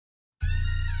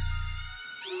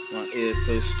One ears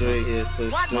to the street, ears to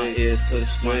the street, one ears to the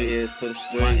street, ears to the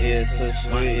street, one ears to the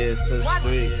street, ears to the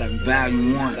street.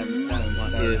 Volume 1.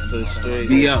 Ears to the street,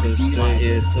 BOUT.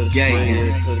 ears to the street,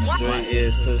 ears to the street,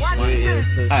 ears to the street, ears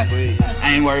to the street.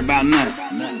 I ain't worried about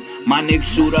nothing. My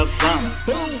niggas shoot up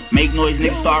something. Make noise,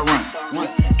 niggas start running.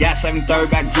 Got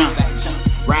 7/3 back jump.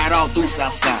 Ride all through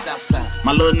Southside.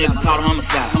 My little nigga caught a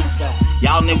homicide.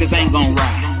 Y'all niggas ain't gon'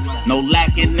 ride. No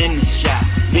lacking in the shop.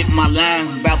 Hit my lines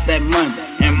about that money.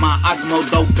 And my Akmo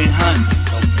dope and honey.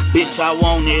 Bitch, I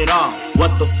want it all.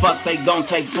 What the fuck they gon'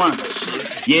 take from me?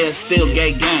 Yeah, it's still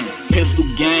gay gang. Pistol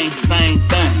gang, same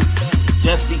thing.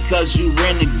 Just because you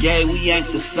renegade, we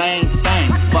ain't the same thing.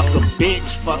 Fuck a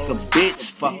bitch, fuck a bitch,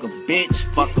 fuck a bitch,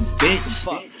 fuck a bitch.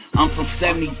 I'm from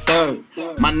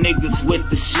 73rd, my niggas with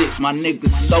the shits. My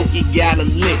niggas Stokey got a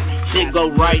lick. Shit go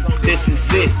right, this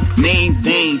is it. Mean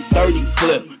Dean, 30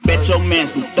 clip. Bet your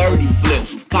mans do 30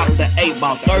 flips. Cock the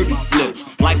 8-ball, 30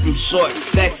 flips. Like them short,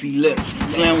 sexy lips.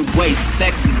 Slim waist,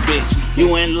 sexy bitch.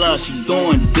 You in love, she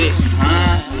doing dicks,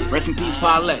 huh? Rest in peace,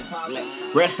 Paulette.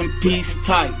 Rest in peace,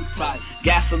 tight.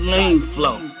 Gasoline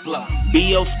flow.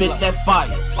 B.O. spit that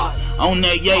fire. On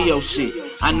that yayo shit.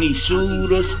 I need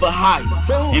shooters for hire.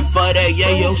 And for that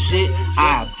yayo shit,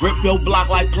 I grip your block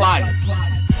like pliers.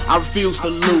 I refuse to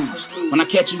lose. When I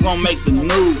catch you, gon' make the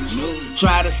news.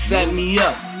 Try to set me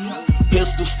up.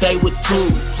 Pistol stay with two.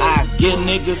 I give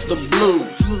niggas the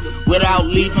blues without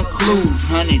leaving clues.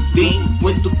 100 deep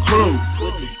with the crew.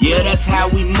 Yeah, that's how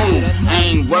we move. I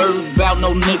ain't worried about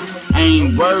no niggas. I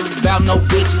ain't worried about no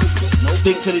bitches.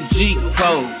 Stick to the G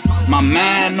code. My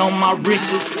mind on my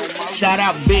riches. Shout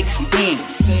out Big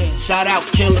Spins. Shout out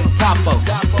Killer Capo.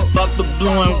 Fuck the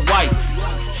blue and whites.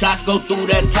 Shots go through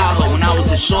that Tahoe. When I was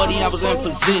a shorty, I was in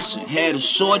position. Had a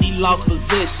shorty, lost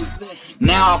position.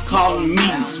 Now I'm calling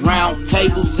meetings, round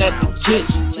tables at the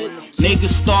kitchen. Niggas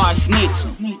start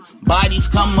snitching, bodies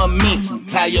come up missing.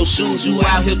 Tie your shoes, you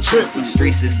out here tripping.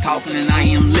 Streets is talking and I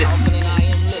am listening.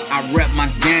 I rep my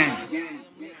gang.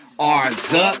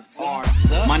 R's up,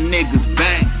 my niggas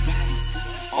bang.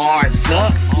 R's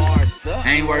up,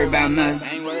 ain't worried about nothing.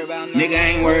 Nigga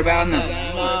ain't worried about nothing.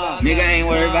 Nigga ain't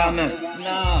worried about nothing.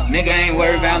 Nigga ain't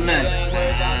worried about nothing.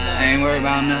 Ain't worried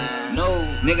about nothing. No,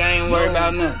 nigga ain't worried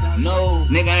about nothing. No,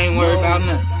 nigga ain't worried about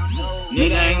nothing.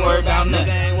 Nigga ain't worried about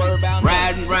nothing.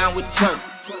 Riding around with Turk,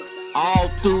 all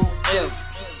through F.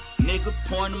 Nigga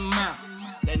point him out.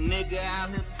 That nigga out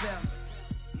here tell.